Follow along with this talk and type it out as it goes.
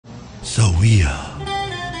sawia.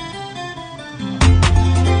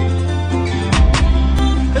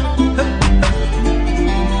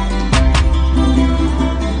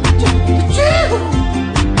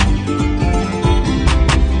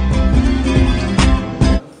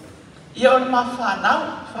 Ia o le whanau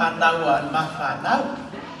a le mawhanau.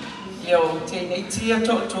 Ia o tēnei tia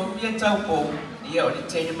tōpia Taupou. Ia o le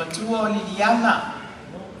tēnei matua o Liliana.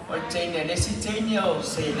 O le tēnei lesi tēnei o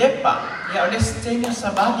se lepa. Ia o lesi tēnei o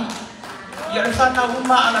Savali. Ia o le whanau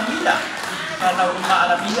uma alamida. Whanau uma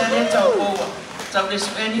alamida le Taupou. Tau le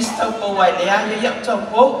Spanish Taupou ai lea ia o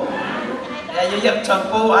Taupou. Ia o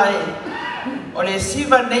Taupou ai. O le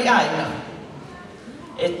siva nei aina.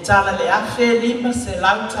 E tala le afe lima se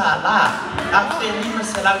lau tāla. Afe lima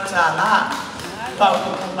se lau tāla.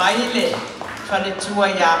 Whaupupu mai le whane tua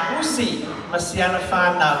ia pusi masiana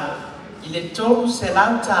whanau. I le tolu se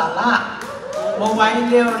lau tāla. Mo wai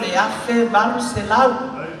leo le afe balu se lau.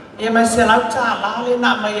 E mai se lau tāla le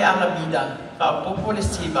na mai alamida. Whaupupu le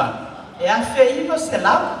siva. E afe iwa se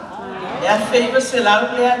lau. E afe iwa se lau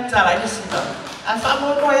le tala le siva. A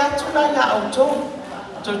whamono e atuna ia autou.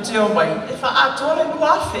 To teo mai, e wha atore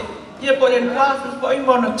luafe. Ia po le luafe po I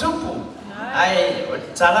mona tupu. Ai, o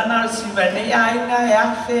tala nao siwa nei aina e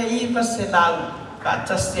afe iwa se lau. Ka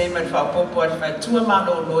tasi e mai whapopo e whatua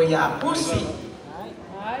mano no ia pusi.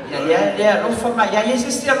 Ia lea lofa mai, ia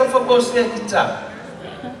isi lofa po se lita.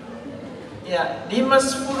 Ia, lima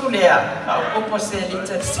sifuru lea, whapopo se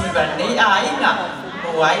lita siwa nei aina.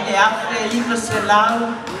 No ai le afe iwa se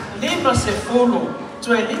lau, lima se fulu.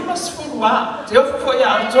 Tu e lima sefulua, te ofu fo ia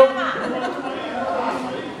autou.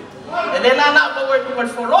 E le lana ma ue luma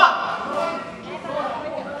foloa.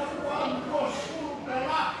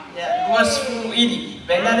 Lua sefulu ili,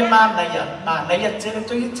 vela le mānaia tele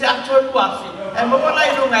tui te atua luafi. E mawala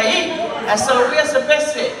I lunga I, e sauria se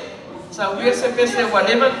pese. Sauria se pese ua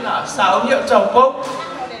lema na sauria o Taupou.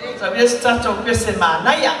 Sauria se tatou pese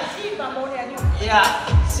mānaia. Ia,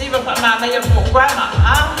 siva pa mānaia programa,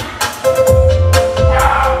 ha?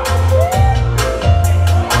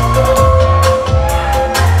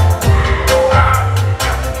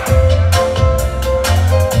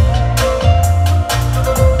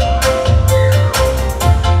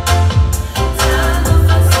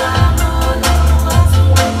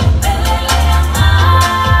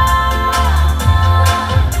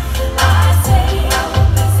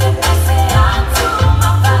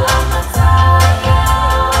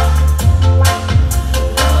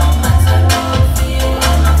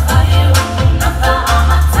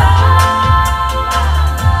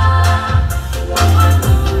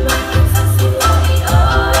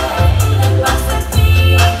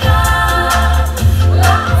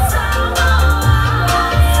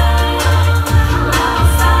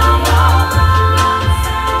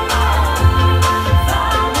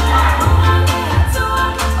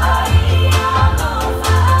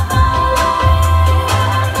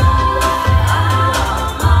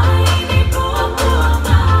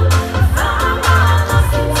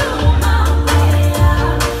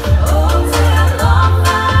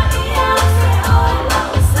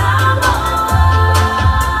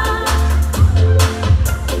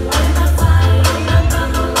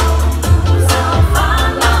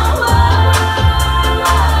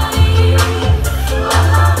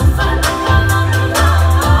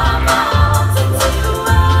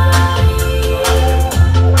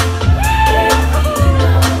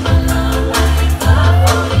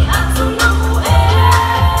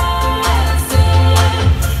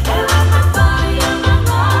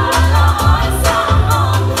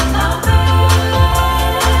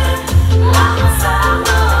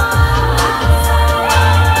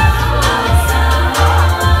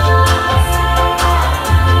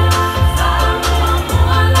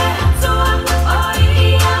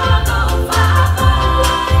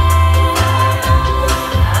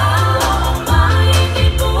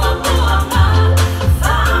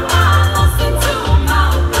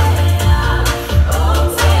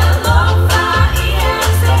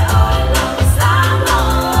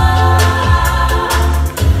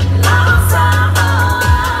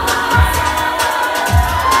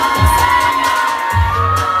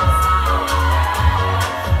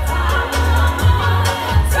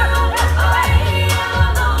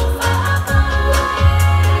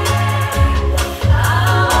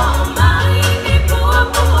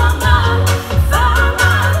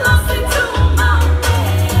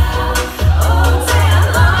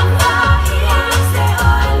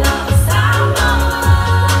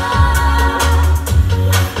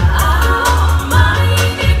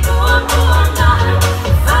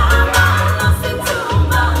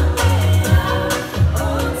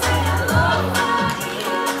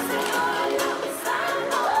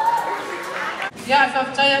 Ya fa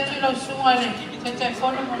taya tu lo sunga le. Te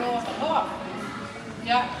fono mo lo fa.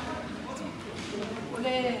 Ya.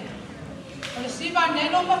 Ole siva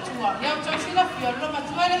neno matua. Ya to sila fio lo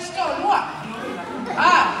matua le sto lua.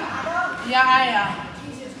 Ah. Ya aya.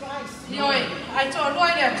 Yo ai to lua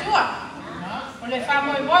le tua. Ole fa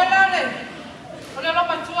mo la le. Ole lo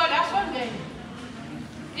matua le aso le.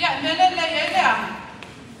 Ya mele le ya.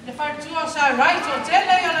 Le fa tua sa right o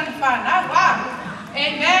tele ya na fa na wa.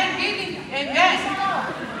 Amen, Billy. Amen.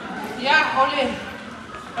 Ya, ole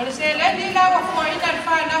se le ni la wa fo ina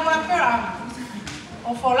fa na wa pera.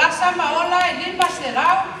 O fo la sama ola e lima se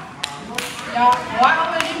lau. Ya, wa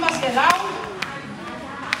o e lima se lau.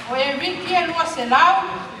 O e Ricky e lua se lau.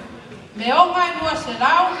 Meonga e lua se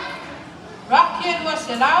lau. Rocky e lua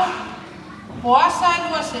se lau. Moasa e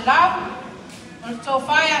lua se lau. O le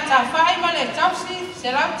tofai a ta fai ma le tausi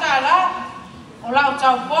se lau ta la. O lau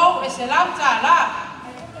Taupou e se lau ta la.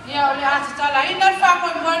 Ia o le ati tala ina le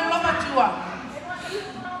whakoe moe lo matua.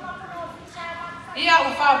 Ia o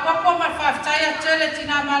whapoko ma whaftai a tele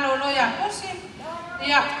tina malolo ia kusi.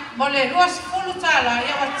 Ia mo le lua sifulu tala.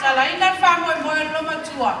 Ia o tala ina le whakoe moe lo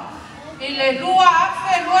matua. I le lua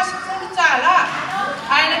afe lua sifulu tala.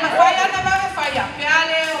 Ai le mawhai ana mawe whaia. Pe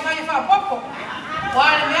ale o mai whapoko. O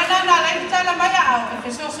ale mea nana la ina tala mai au. E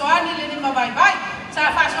peso soani le ni mawai vai. Sa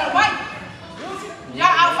whasolo mai. Ia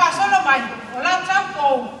au whasolo mai. O lau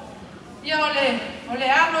Taupou. Ia ole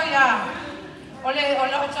alo ia. Ole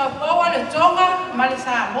o Taupou ole tonga ma le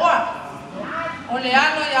Samoa. Ole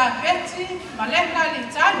alo ia Beti ma leka li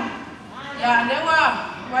tanu. Ia lewa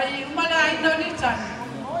wai umale aino li tanu.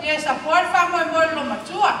 Ia sa por fa mo lo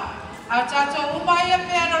matua. A tato uma ia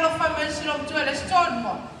pe ana lo fa me silo matua le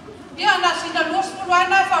stonmo. Ia na sina lus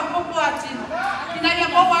puluana fa popo ati. Ina ia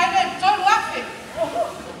mo wai le tolu afe.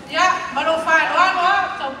 Ia ma lo fa lo ano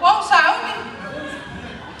Taupou sa uni.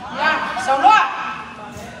 Ya, saudara.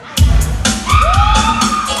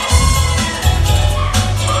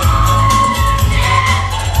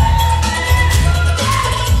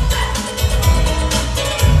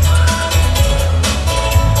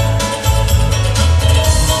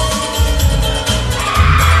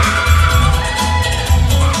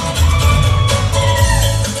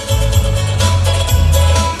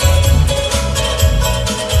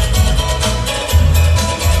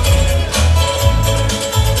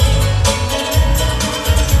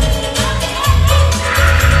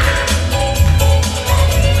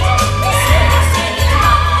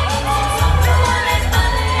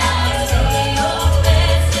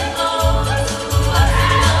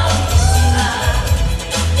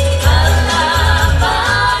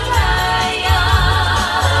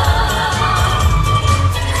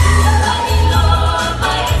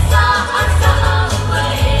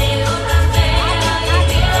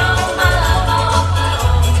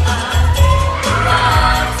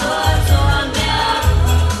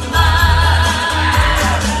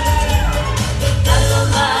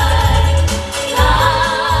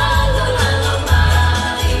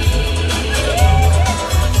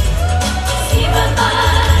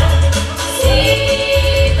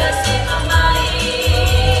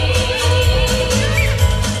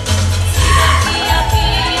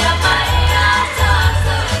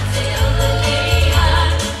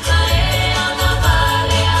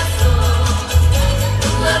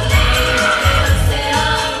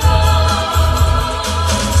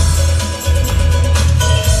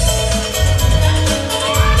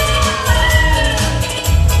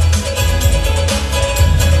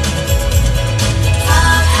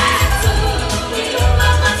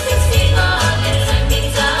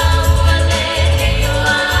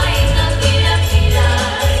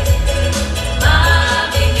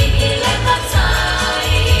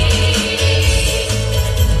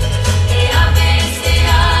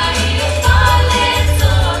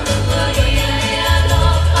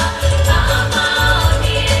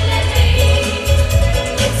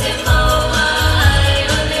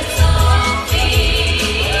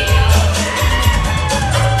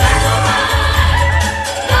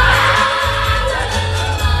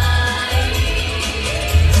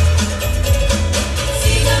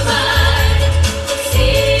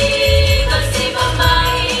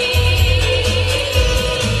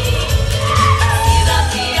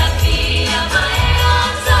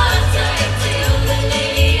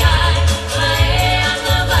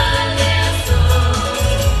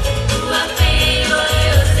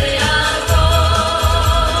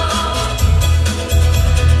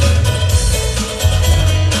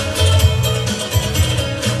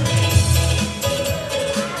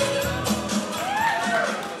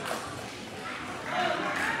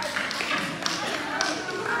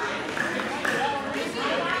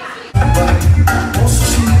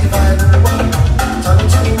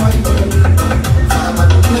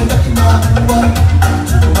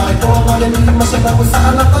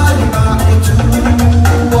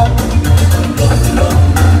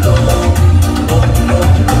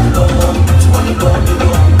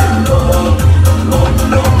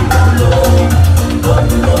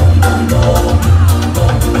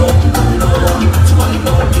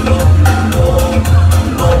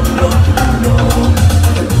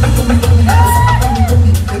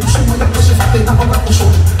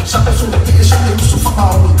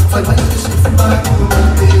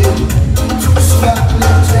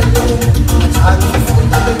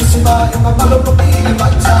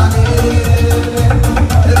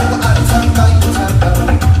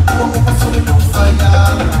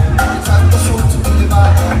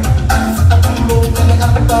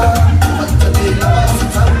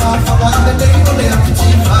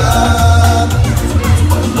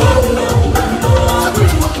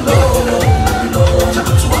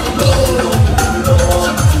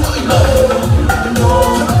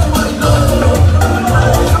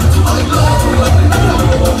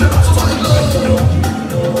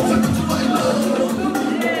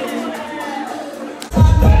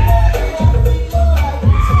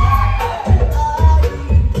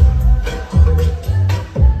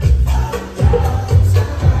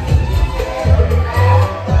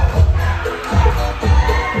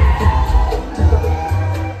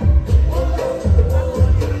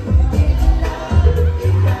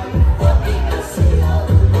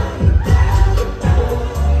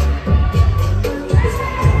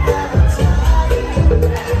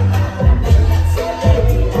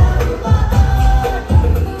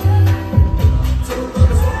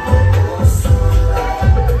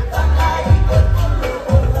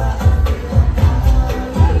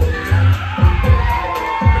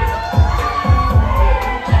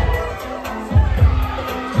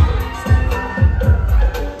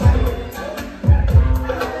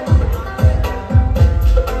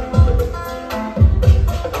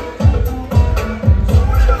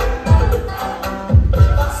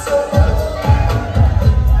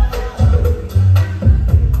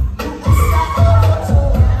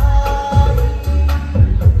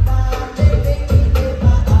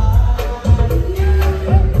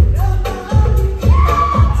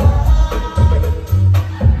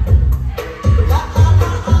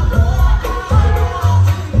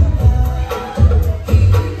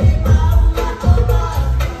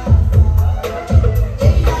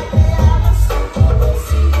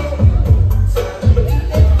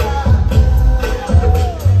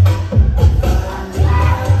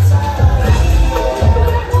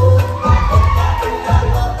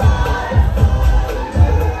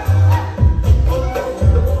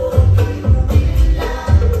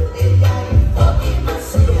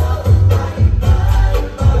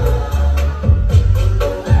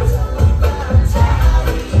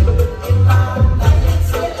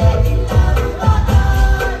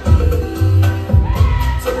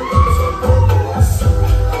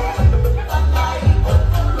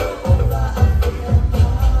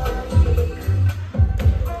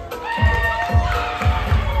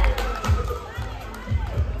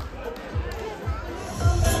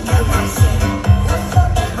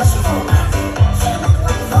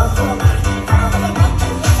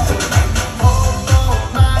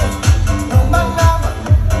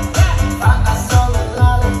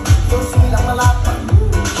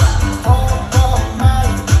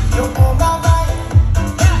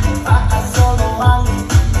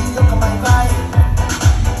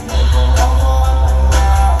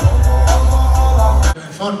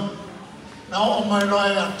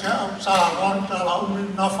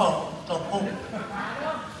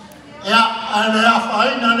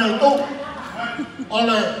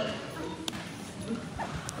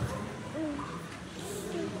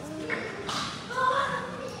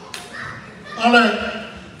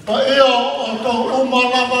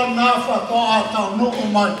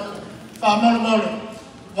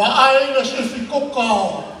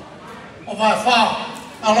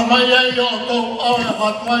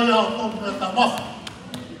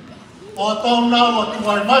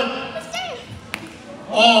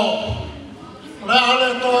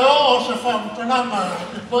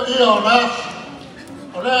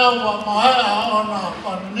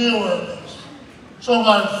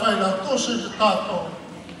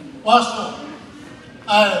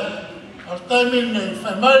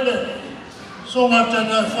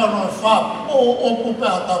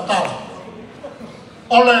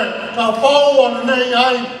 Taupou o nei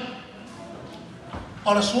ai,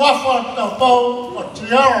 o le suafa Taupou o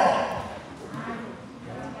tiara,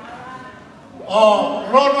 o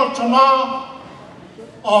rono tuma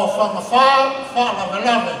o whamawha,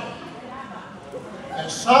 whaalavelave. e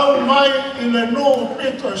sau mai I le nuu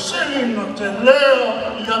pito sili no te leo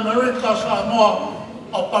I Amerika Samoa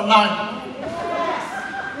o Panai.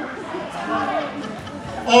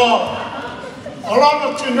 O lana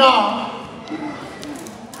tina,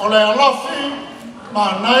 o le alofi,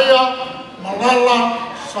 Manaya, Malala,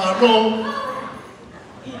 Saru,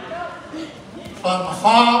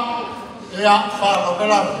 Whamawha, Ea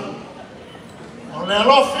Whalawelawi. O le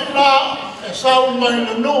alofi la, e sau mai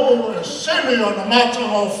le nuu e sili o na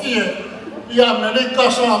matanga o fie I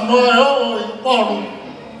Amerika Samoa e o I Polu,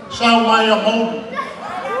 sau mai a Moulu.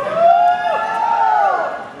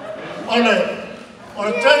 O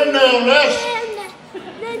le teine o le esi.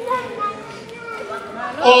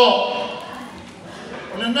 O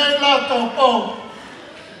le nei la Taupou.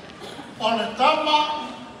 O le tama,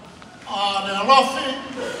 a le alofi,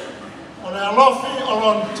 o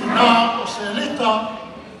lon tina o se elita,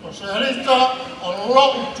 o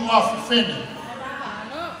lou tuafi fini.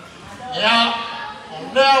 Ea, o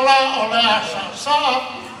lea la, o le asa,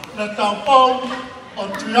 le Taupou, o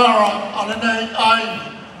tiara, a le nei aini.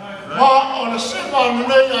 Ma o le sima le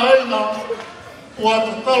nei aina, ua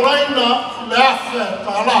te talaina le afe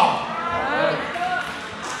tala.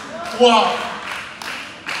 Ua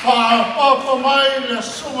whaapapa mai le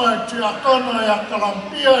sunga I te atona I a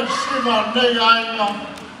kalampia I sima nei aina,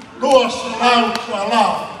 lua se lau tala.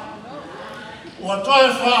 Ua toi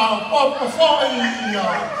whaapapa fai I a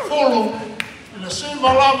fulu, I le sima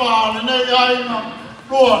lava le nei aina,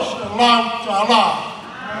 lua se lau tala.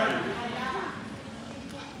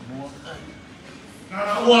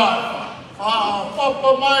 Ua, papa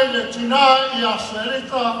mai le tina I a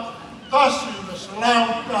serita tasi le salau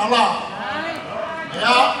tala.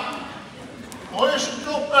 Ea, o isi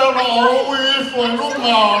tupe la o ui ifo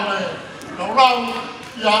lunga o le laulau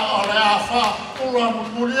ia o le a wha ula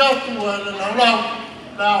mukuri atu e le laulau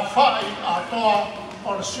le a whai a toa o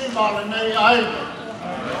le sima le nei aina.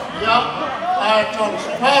 Ia, a e tala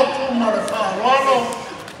se pātu ma le whaaloalo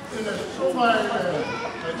I le suma I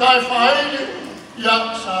le tai whaini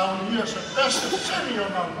ia sa unia se pese seri o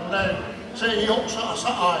na nei se I oksa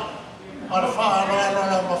asa ai ma le whaaloalo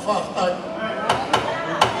la ma whaftai.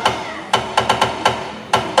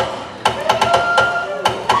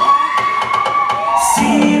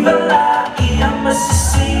 Sivala I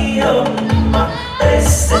amasisio ma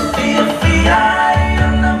pese fia I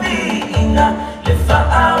na viinga le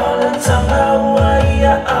whaaola tanga ua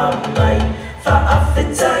ia amai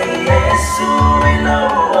whaafetai Yesu I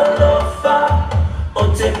lau alofa o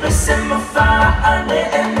te pese mawha ane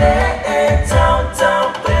e tau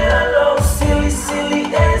pera lo sili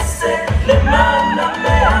ese le mana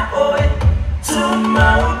mea oe tu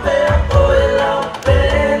mau pea oe lau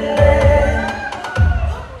pele.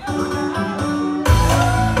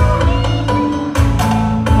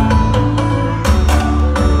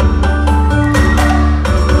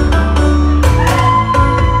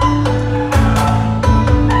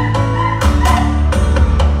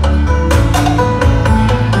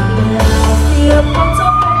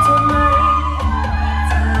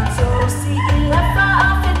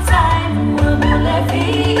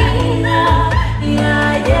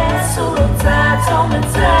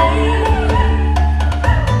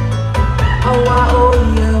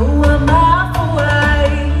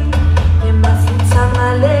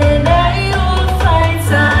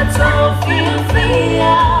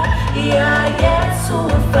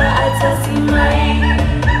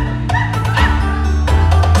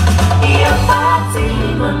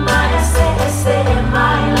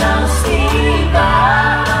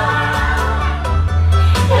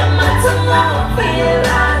 Feel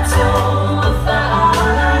like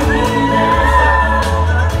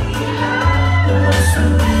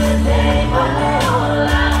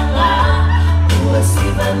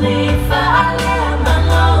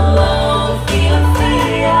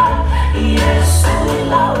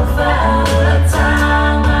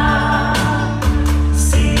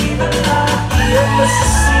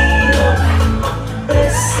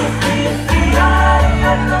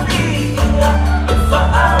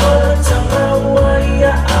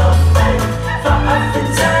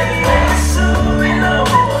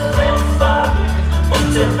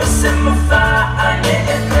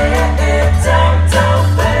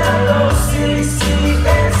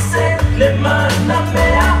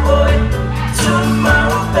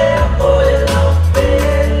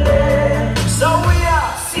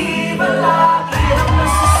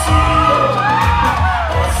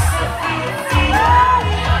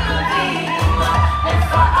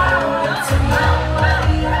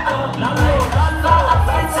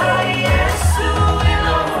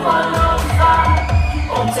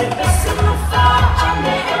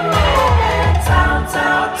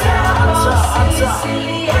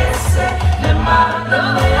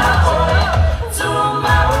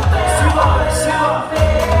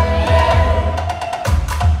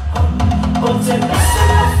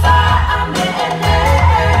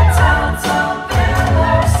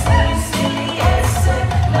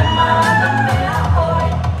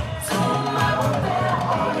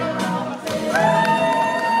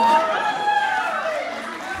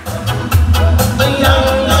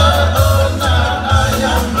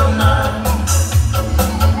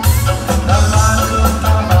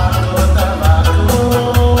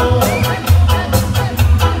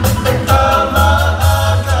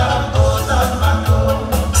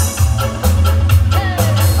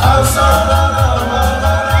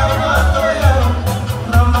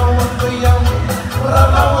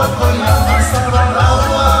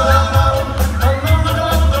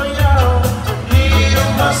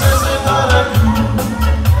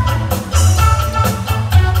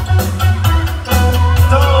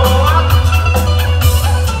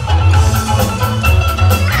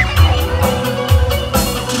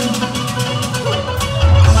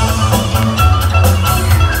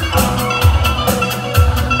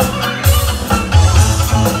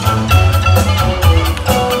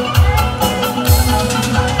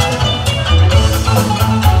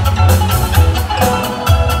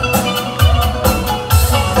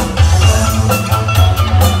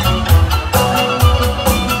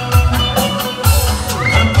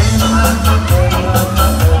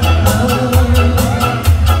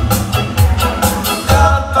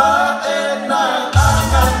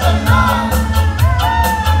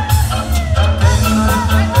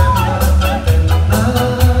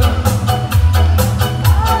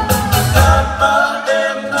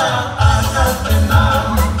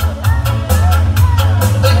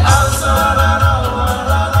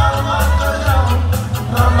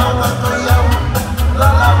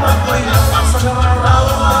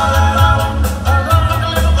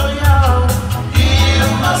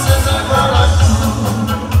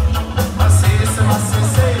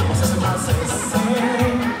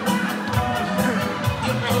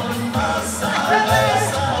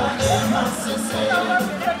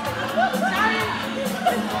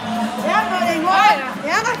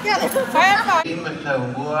Ima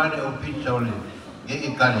saungua le opisa ole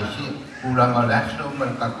e kalesi kurang ole aso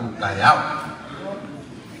merkaku kayau.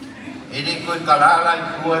 Ini koi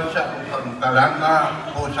kalala kuasa kalanga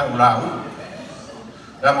ko sa ulau.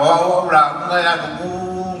 Ramo ulau ngaya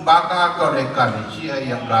kumu baka kore kalesi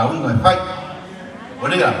yang ulau ngai fai.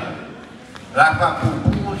 Boleh tak? Rafa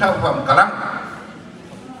kuku sa fam kalang.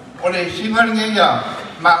 Oleh simarnya ya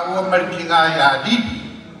mau merkinga ya di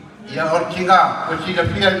ya orkinga kusila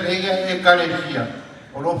pia lega kalesia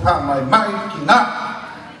olofa mai kinga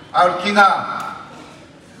orkinga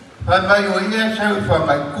mai oinga sa fa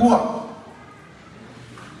mai kua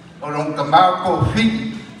olong kemau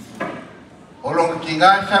kofi olong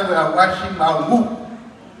kinga sa awasi mau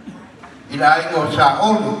ila ingo sa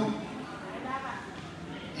olu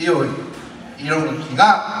iyo ilong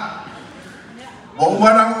kinga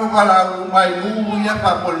Orang kalau mai ya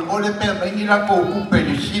pak boleh pengira ko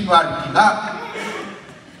kupeli siwa kita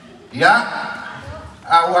ya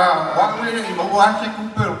awa waktu ini mau asik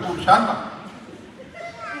kupel kusama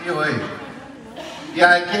yo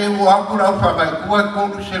ya ke aku lau pakai kuat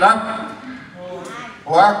kau serap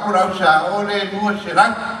aku lau sa oleh dua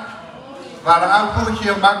serap kalau aku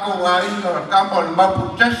siapa kau lain orang kampung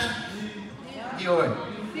mampu tes yo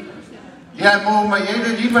ya mau mai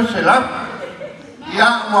ada lima serap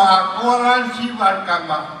ya wa koran siwar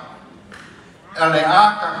kama ale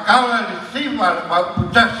aka kala siwar ba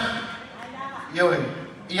putas yo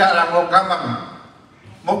ya la mo kama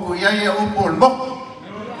mo ku ya upul mo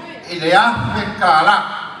ile ya kala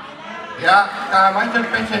ya kama te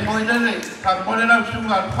pese foi dele pa pole la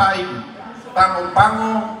sunga fai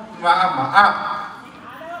pango ma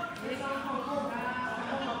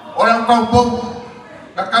orang kau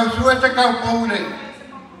kau suwe te kau le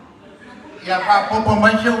ya pa popo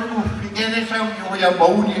mai se ku fingere sa yo ya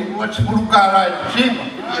bauni wa sepuluh kala sima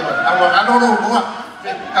ya awak anoro wa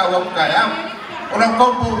kau kaya orang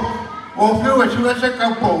kau o fiu suwe se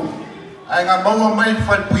kau ai nga bawa mai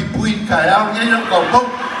fal pui kaya ngai kau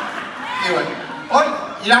ya oi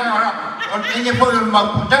yang orang ini pun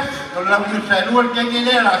maputas kalau kita saya luar kengin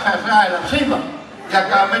ni lah saya sima ya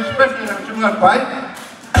kami seperti semua baik.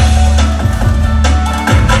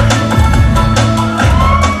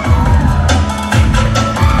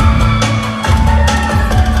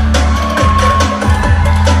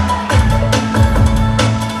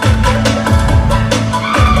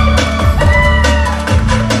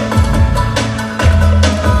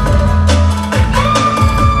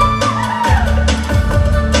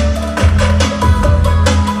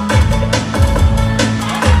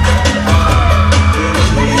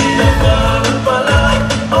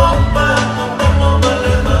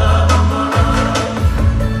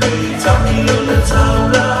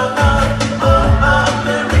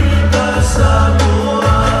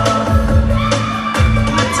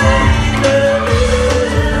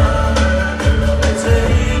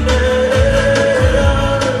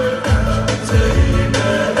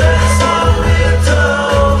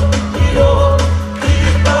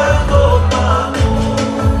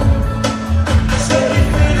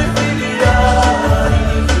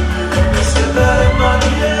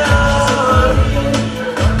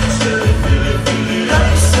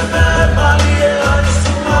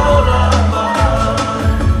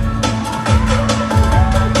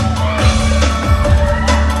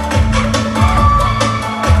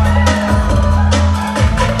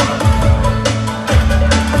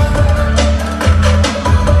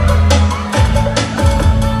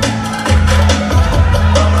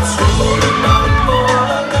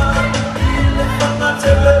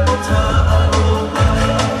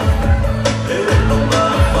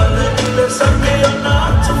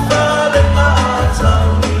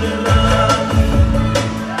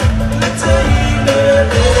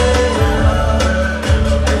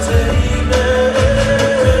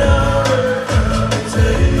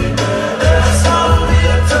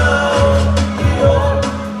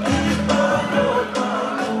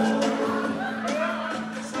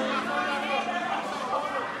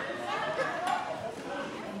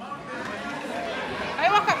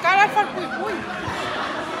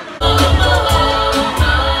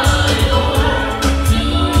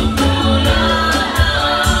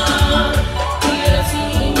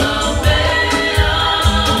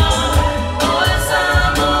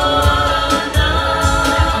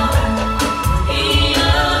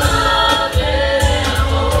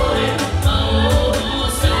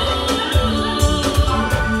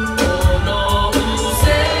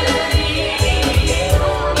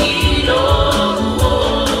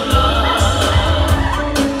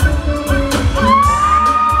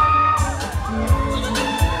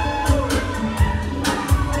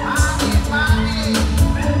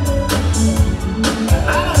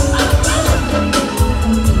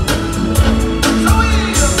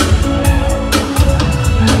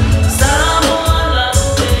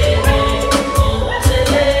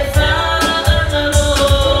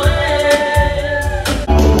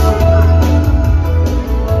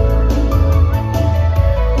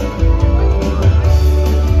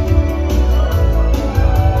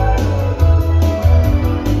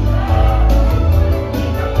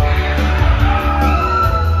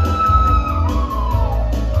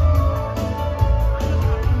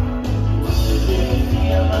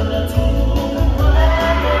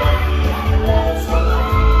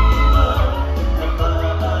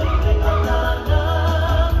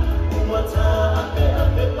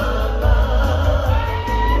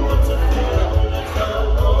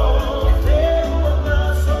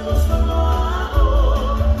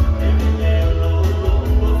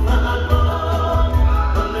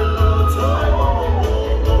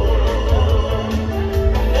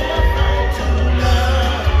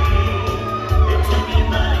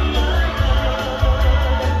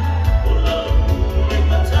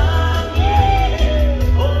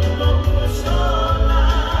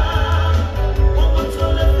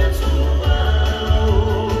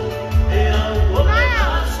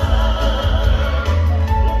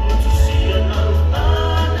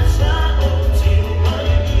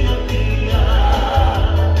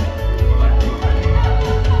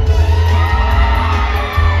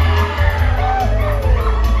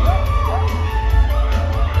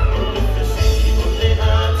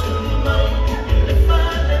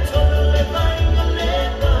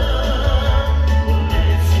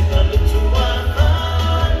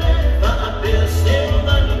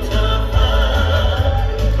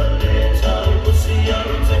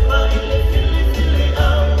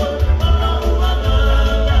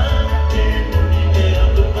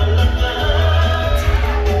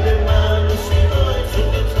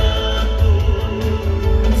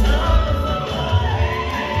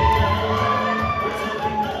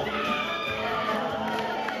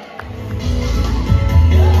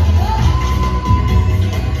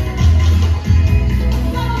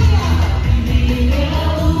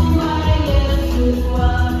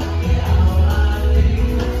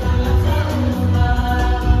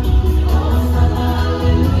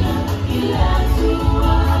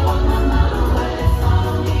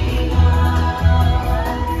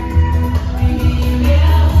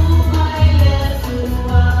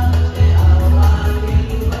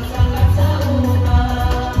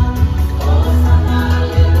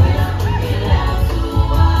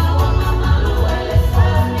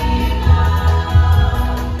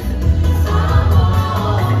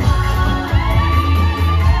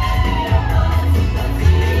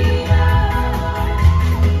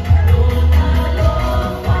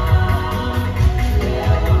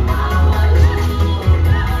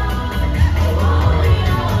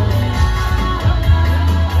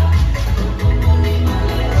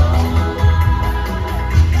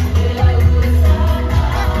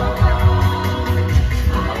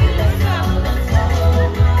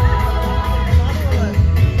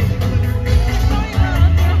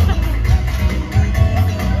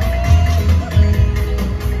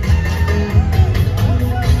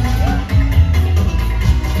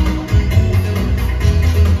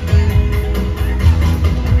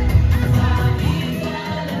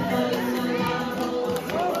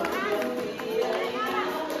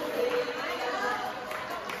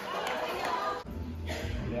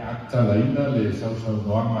 sau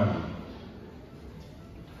đó mà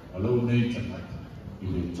ở lâu nay chẳng hạn thì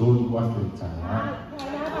để trôn qua phải trả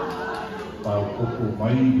vào cô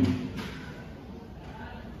máy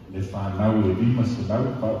để phá nào để đi mà sẽ đâu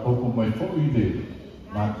vào cô máy phổ đi để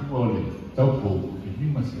mà cứ vào để Taupou để đi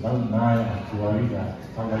mà sẽ đâu nay à chúa ấy là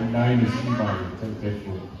thằng ấy nay để xin vào để chơi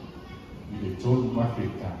phụ để trôn qua phải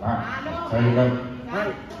trả thay ra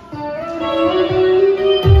Hãy subscribe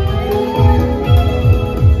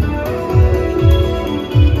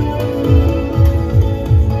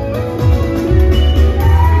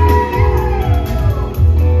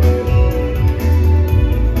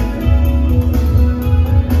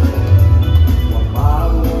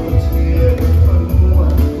cho kênh Ghiền Mì Gõ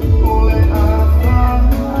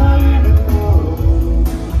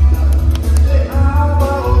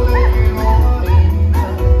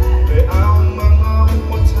để không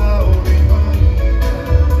bỏ lỡ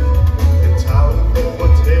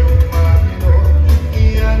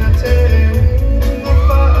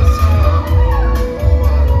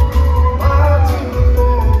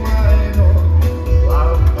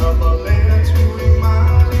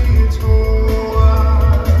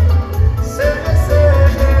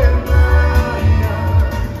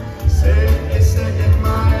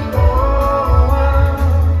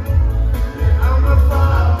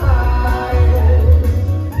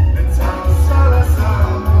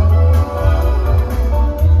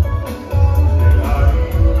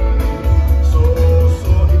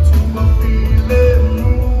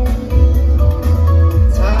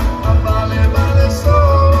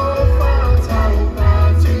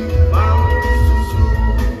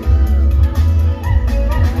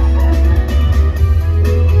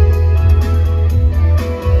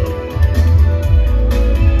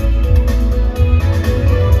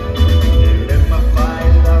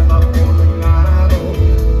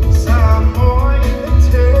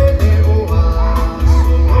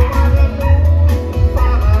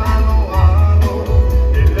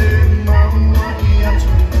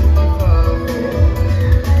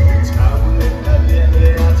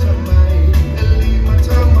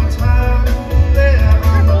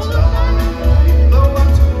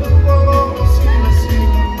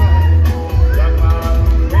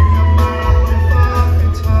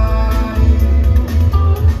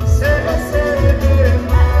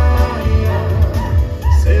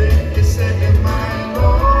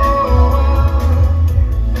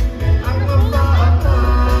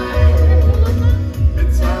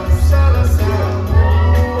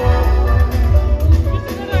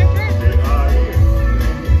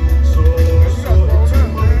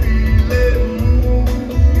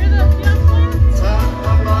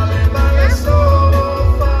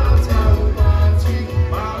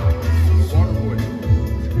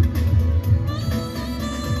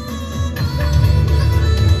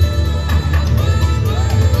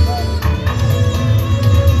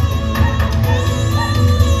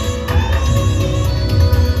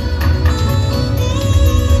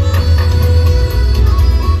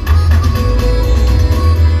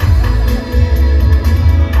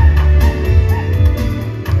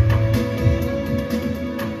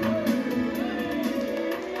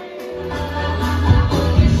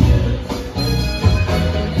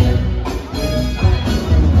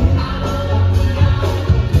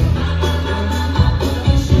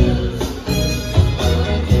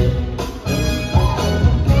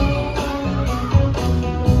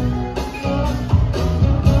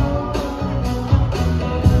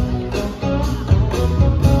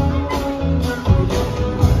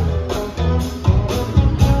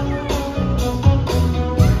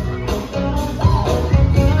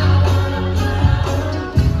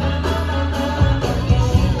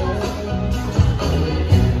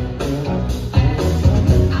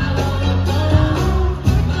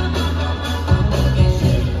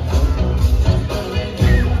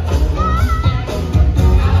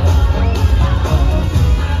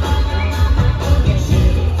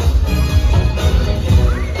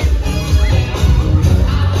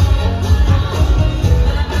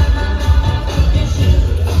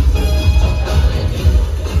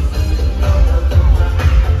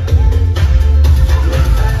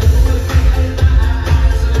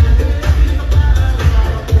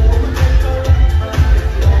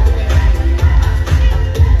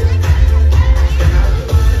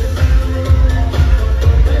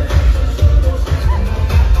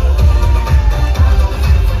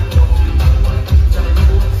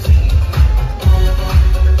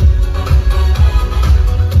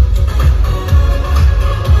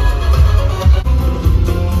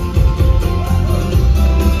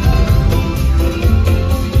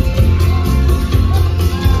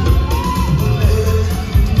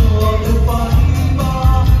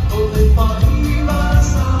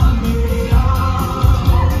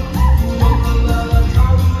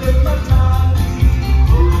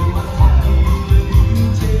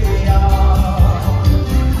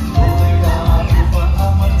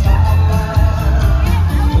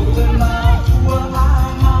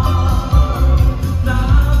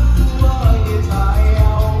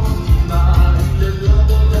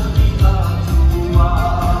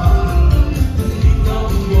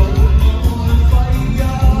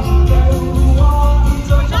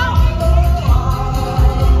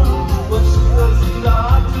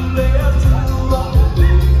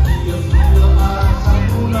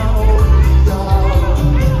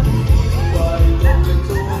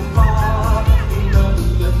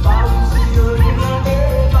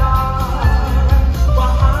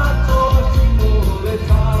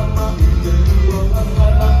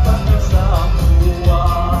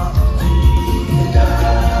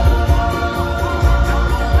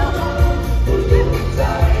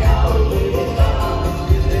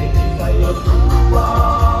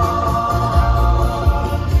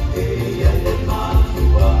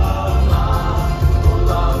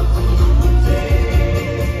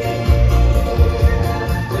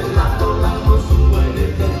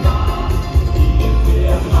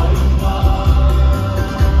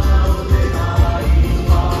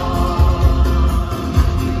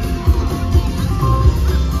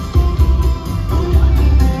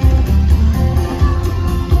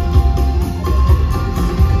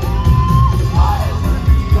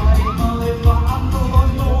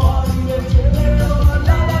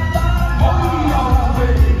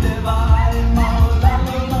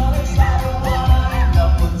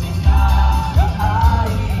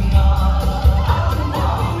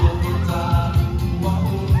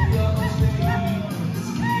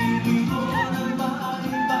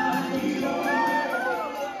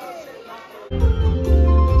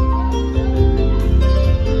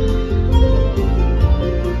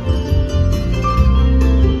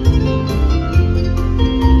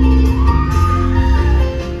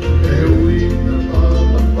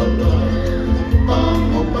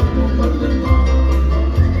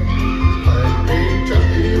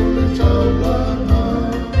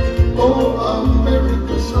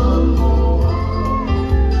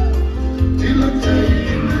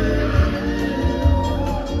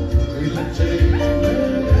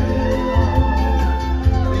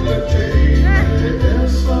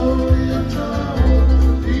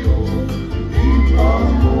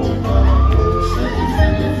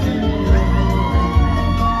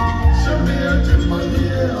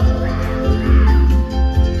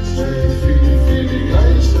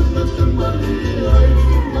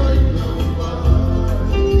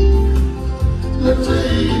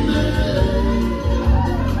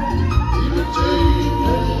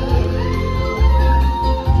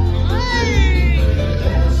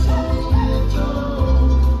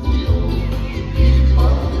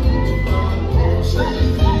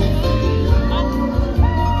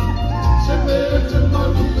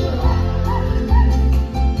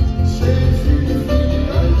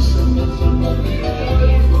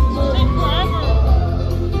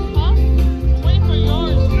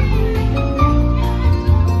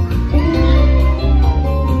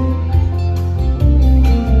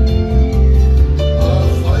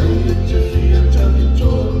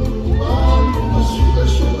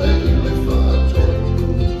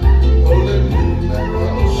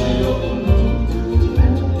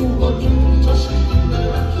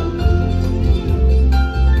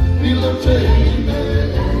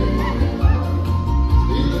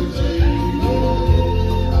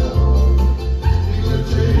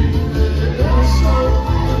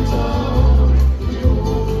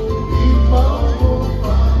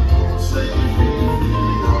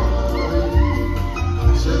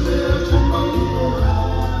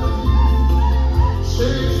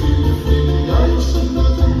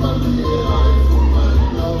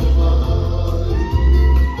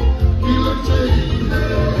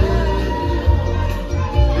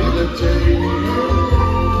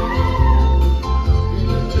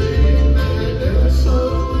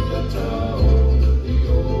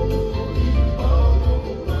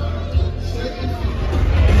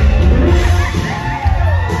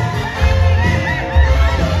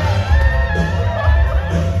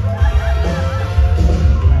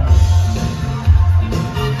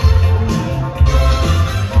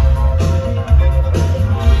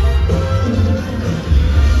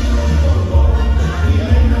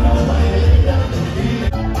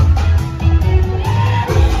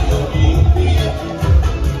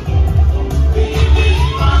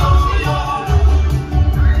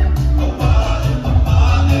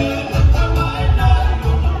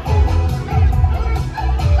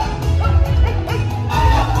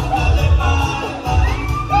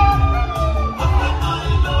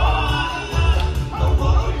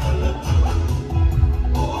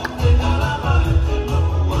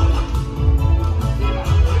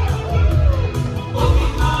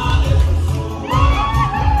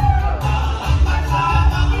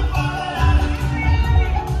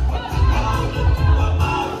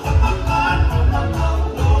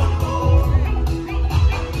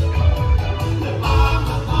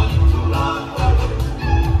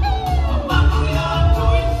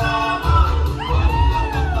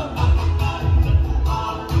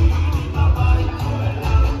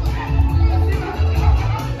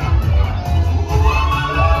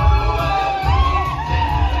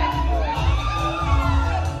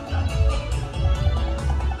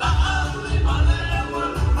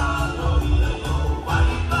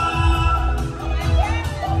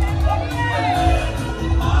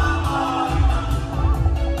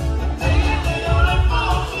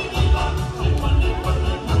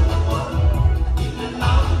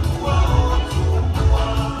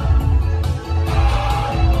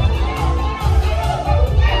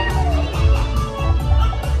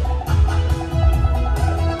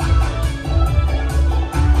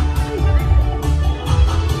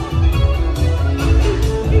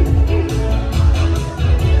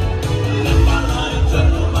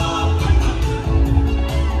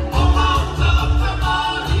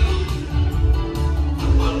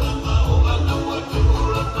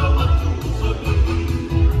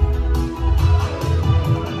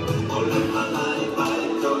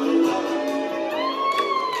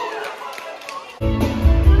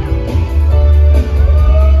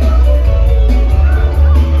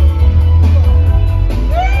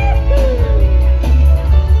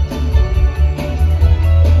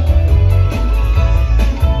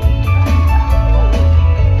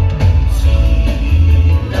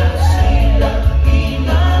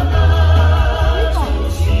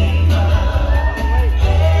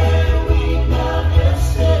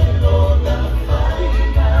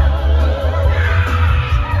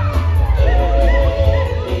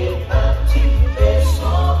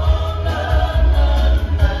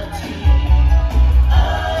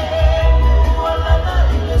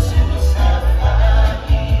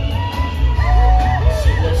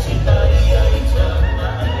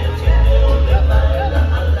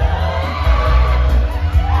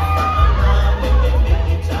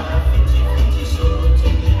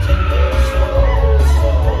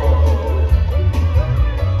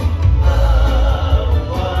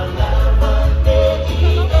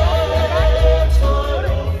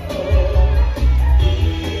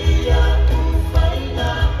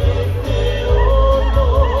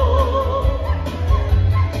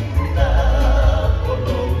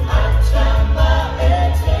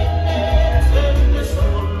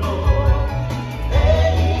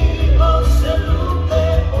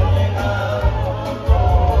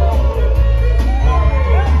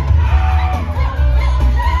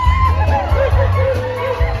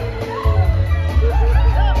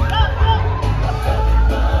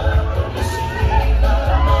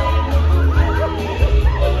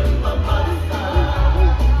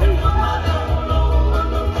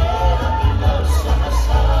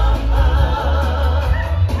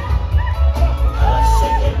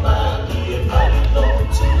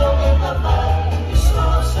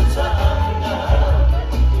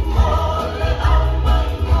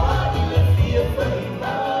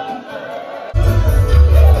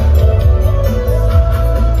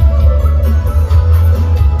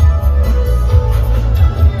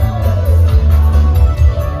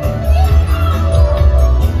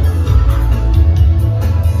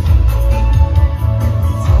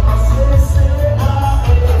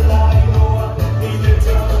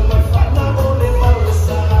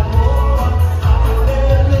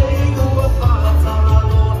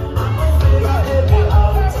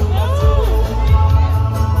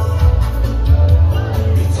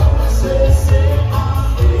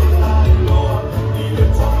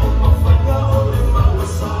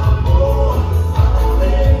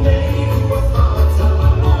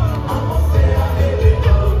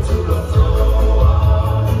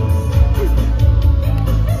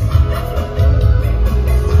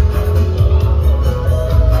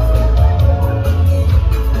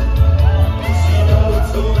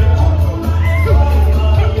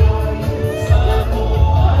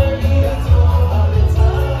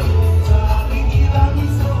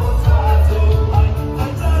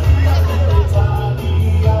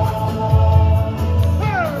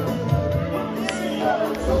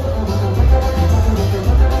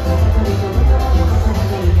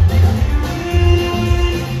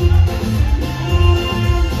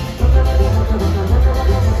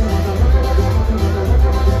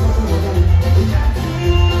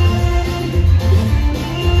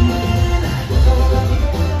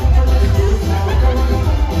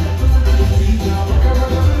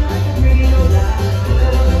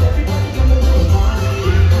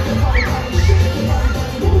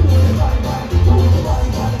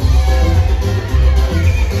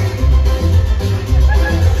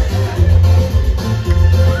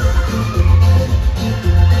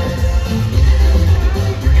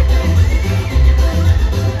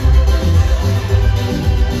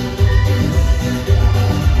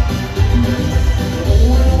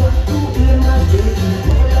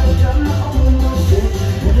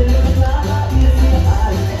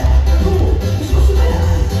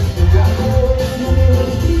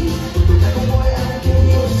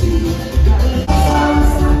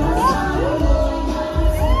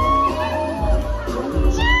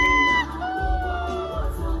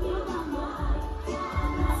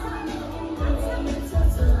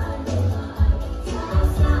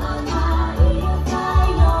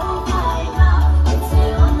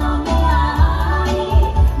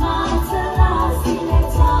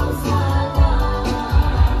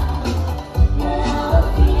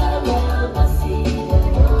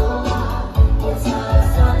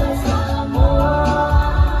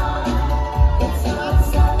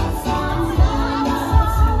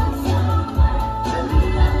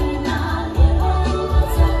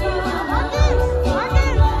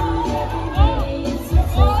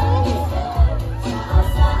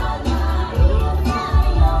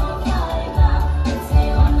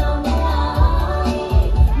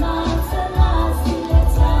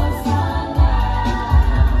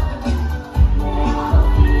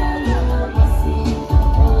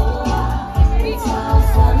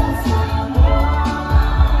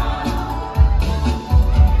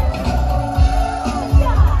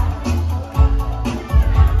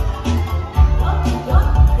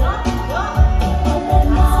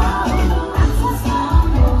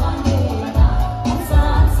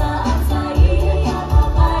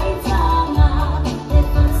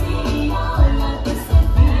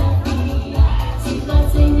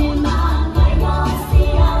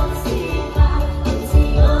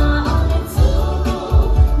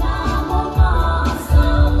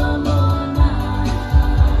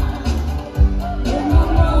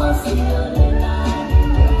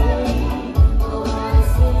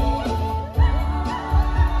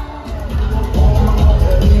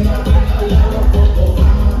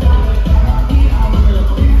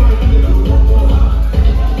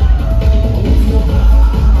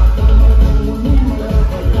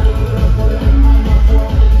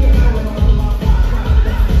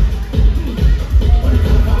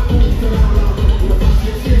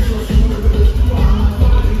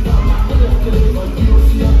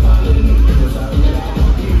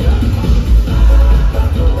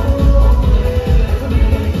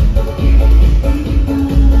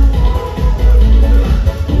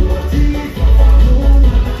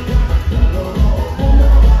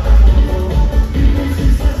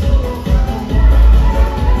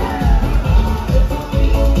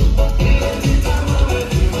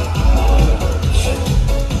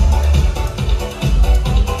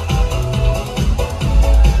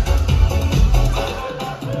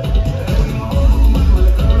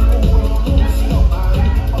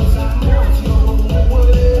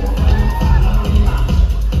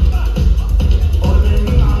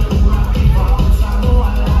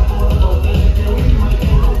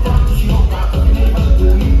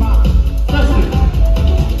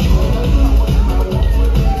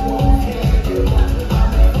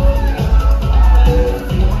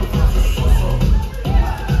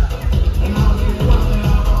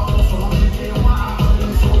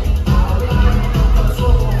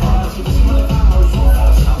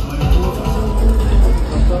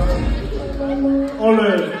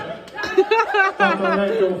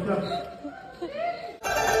Ora